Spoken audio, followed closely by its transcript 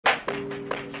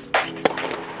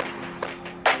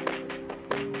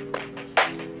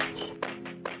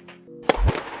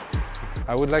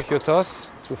I would like your toss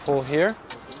to fall here,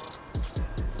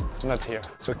 not here.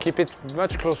 So keep it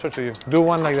much closer to you. Do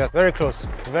one like that, very close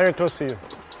to you.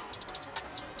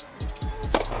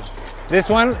 This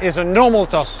one is a normal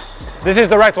toss. This is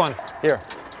the right one, here.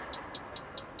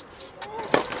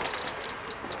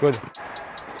 Good.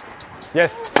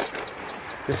 Yes.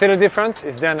 You see the difference?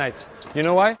 It's day and night. You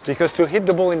know why? Because to hit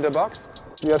the ball in the box,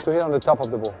 you have to hit on the top of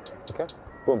the ball, okay?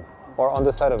 Boom. Or on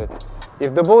the side of it.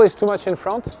 If the ball is too much in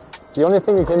front, the only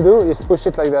thing you can do is push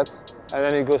it like that, and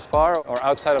then it goes far or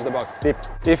outside of the box, deep.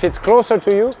 If it's closer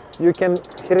to you, you can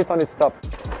hit it on its top.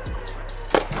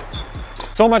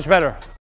 So much better.